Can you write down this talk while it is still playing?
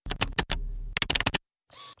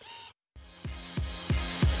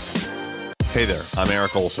Hey there, I'm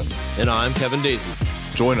Eric Olson. And I'm Kevin Daisy.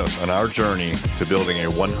 Join us on our journey to building a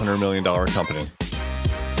 $100 million company.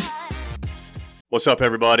 What's up,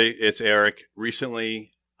 everybody? It's Eric.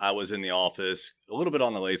 Recently, I was in the office a little bit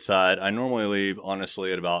on the late side. I normally leave,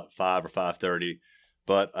 honestly, at about 5 or 5:30,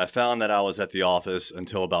 but I found that I was at the office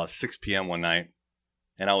until about 6 p.m. one night,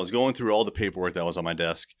 and I was going through all the paperwork that was on my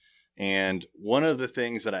desk. And one of the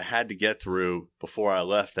things that I had to get through before I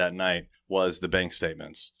left that night was the bank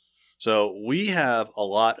statements. So we have a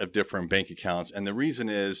lot of different bank accounts. And the reason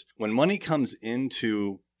is when money comes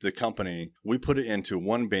into the company, we put it into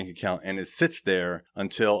one bank account and it sits there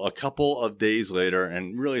until a couple of days later.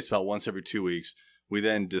 And really it's about once every 2 weeks. We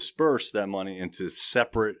then disperse that money into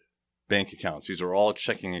separate bank accounts. These are all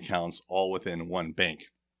checking accounts, all within one bank.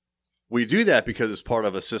 We do that because it's part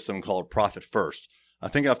of a system called Profit First. I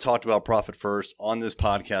think I've talked about Profit First on this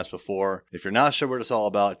podcast before. If you're not sure what it's all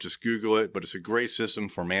about, just Google it, but it's a great system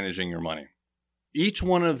for managing your money. Each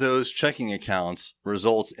one of those checking accounts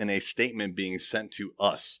results in a statement being sent to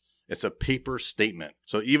us. It's a paper statement.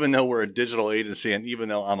 So even though we're a digital agency and even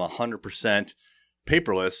though I'm 100%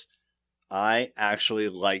 paperless, I actually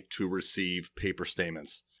like to receive paper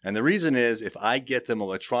statements. And the reason is if I get them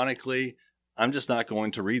electronically, I'm just not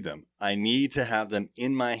going to read them. I need to have them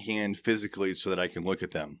in my hand physically so that I can look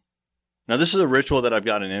at them. Now, this is a ritual that I've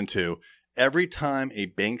gotten into. Every time a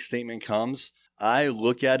bank statement comes, I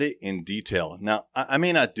look at it in detail. Now, I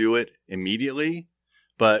may not do it immediately,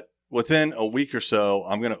 but within a week or so,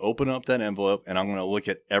 I'm going to open up that envelope and I'm going to look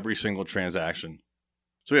at every single transaction.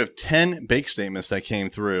 So we have 10 bank statements that came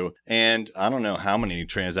through, and I don't know how many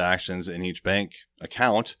transactions in each bank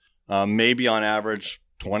account, maybe on average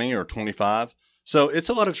 20 or 25. So it's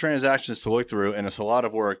a lot of transactions to look through and it's a lot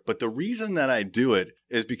of work. But the reason that I do it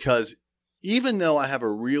is because even though I have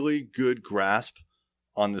a really good grasp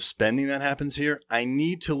on the spending that happens here, I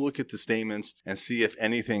need to look at the statements and see if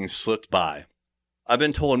anything slipped by. I've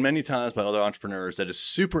been told many times by other entrepreneurs that it's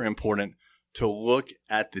super important to look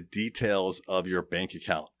at the details of your bank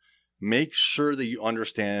account. Make sure that you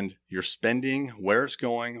understand your spending, where it's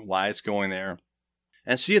going, why it's going there,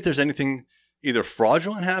 and see if there's anything either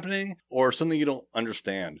fraudulent happening or something you don't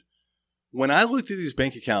understand. When I look through these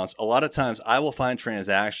bank accounts, a lot of times I will find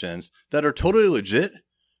transactions that are totally legit,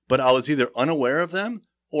 but I was either unaware of them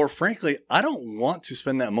or frankly, I don't want to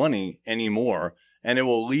spend that money anymore. And it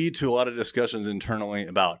will lead to a lot of discussions internally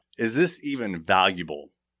about, is this even valuable?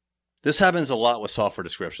 This happens a lot with software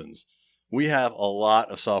descriptions. We have a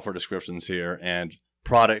lot of software descriptions here and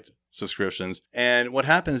product subscriptions. And what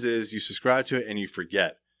happens is you subscribe to it and you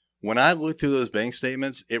forget. When I look through those bank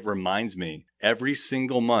statements, it reminds me every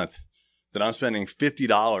single month that I'm spending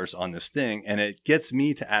 $50 on this thing, and it gets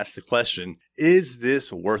me to ask the question, is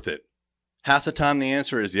this worth it? Half the time the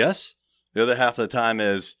answer is yes. The other half of the time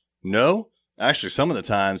is no. Actually, some of the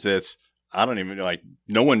times it's, I don't even know,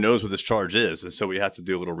 no one knows what this charge is, and so we have to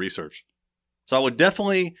do a little research. So I would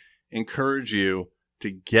definitely encourage you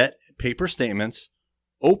to get paper statements,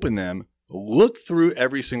 open them, look through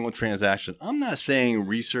every single transaction. I'm not saying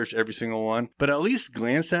research every single one, but at least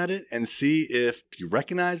glance at it and see if you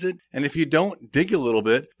recognize it. And if you don't, dig a little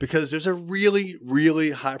bit because there's a really,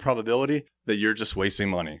 really high probability that you're just wasting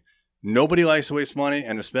money. Nobody likes to waste money,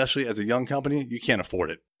 and especially as a young company, you can't afford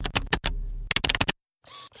it.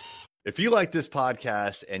 If you like this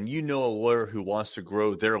podcast and you know a lawyer who wants to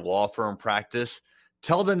grow their law firm practice,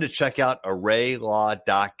 tell them to check out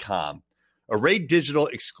ArrayLaw.com. Array Digital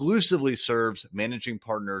exclusively serves managing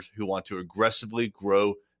partners who want to aggressively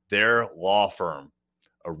grow their law firm.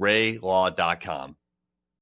 ArrayLaw.com.